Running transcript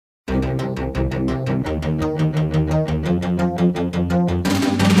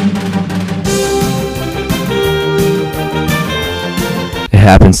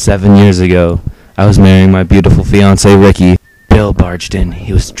happened 7 years ago. I was marrying my beautiful fiancée, Ricky. Bill barged in.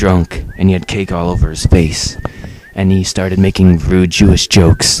 He was drunk, and he had cake all over his face. And he started making rude Jewish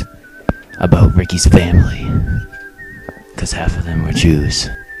jokes about Ricky's family, 'cause half of them were Jews.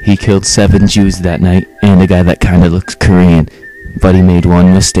 He killed 7 Jews that night, and a guy that kinda looks Korean. But he made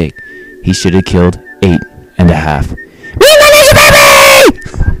one mistake. He should have killed 8.5.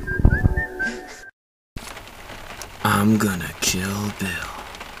 I'm gonna kill Bill.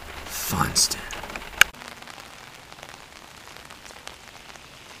 Funston.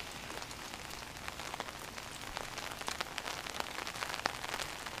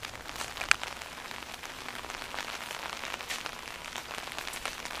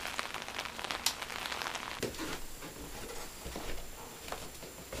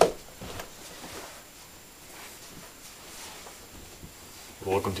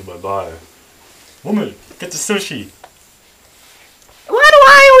 Welcome to my bar. Woman, get the sushi! Why do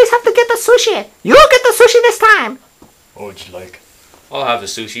I always have to get the sushi? You get the sushi this time! What would you like? I'll have the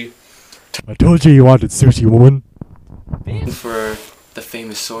sushi. I told you wanted sushi, woman. For the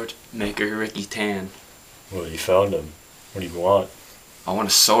famous sword maker, Ricky Tan. Well, you found him. What do you want? I want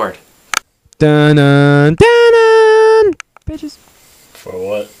a sword. Dun-dun, dun-dun, bitches. For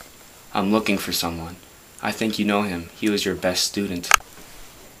what? I'm looking for someone. I think you know him. He was your best student.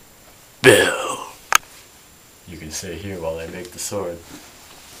 Bill! You can stay here while I make the sword.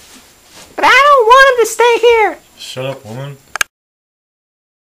 But I don't want him to stay here! Shut up, woman.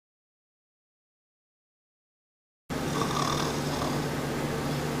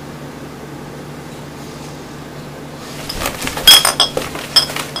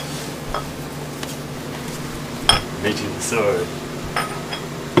 Made you the sword.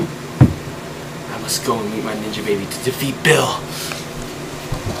 I must go and meet my ninja baby to defeat Bill.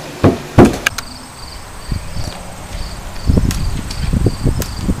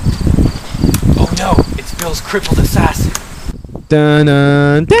 Oh no, it's Bill's crippled assassin.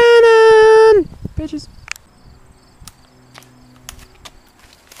 Dun-dun, dun-dun, bitches.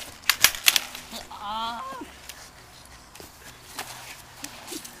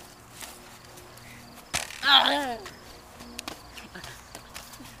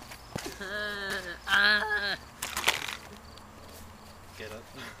 Get up.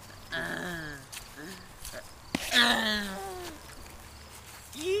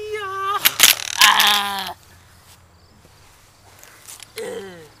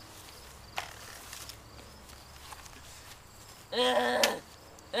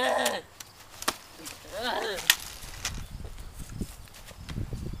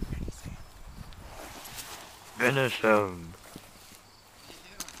 Finish him.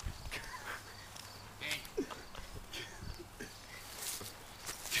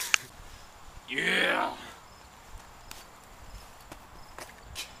 Yeah.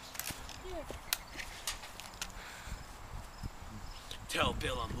 Tell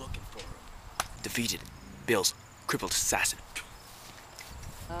Bill I'm looking for him. Defeated Bill's crippled assassin.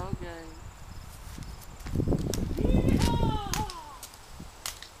 Okay.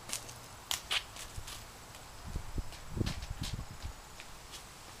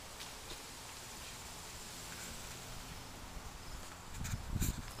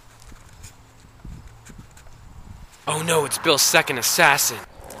 Oh no, it's Bill's second assassin.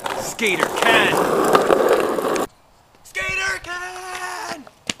 Skater Ken! Skater Ken!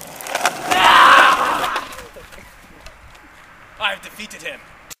 I've defeated him.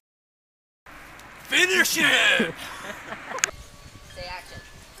 Finish him! Say action.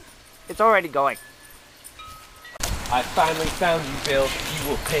 It's already going. I finally found you, Bill. You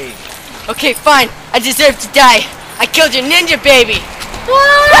will pay. Okay, fine. I deserve to die. I killed your ninja baby.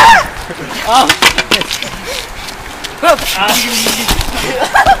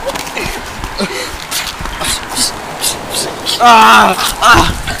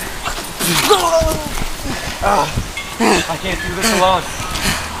 I can't do this alone.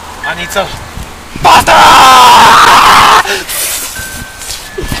 I need some.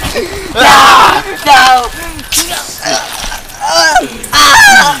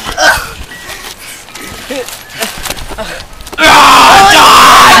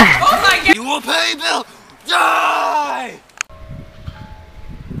 Die! You will pay, Bill! Die!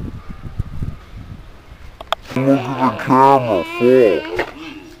 Look at the camera, fuck.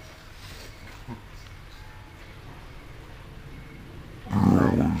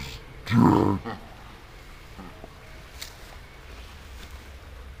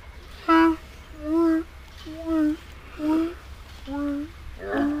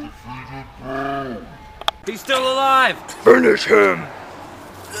 He's still alive! Finish him!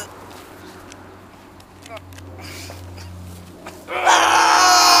 Ah!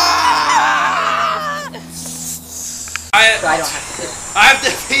 I've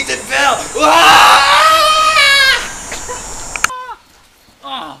defeated Bill!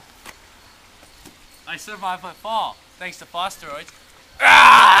 Oh. I survived my fall, thanks to Fosteroids.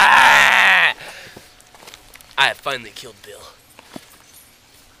 I have finally killed Bill.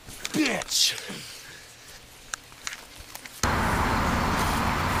 Bitch!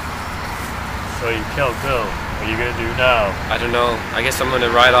 So you killed Bill. What are you gonna do now? I don't know. I guess I'm gonna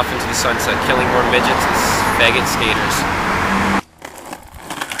ride off into the sunset, killing more midgets and faggot skaters.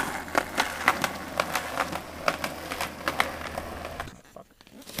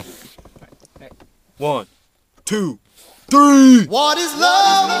 One, two, three! What is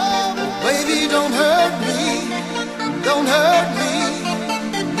love? Baby, don't hurt me. Don't hurt me.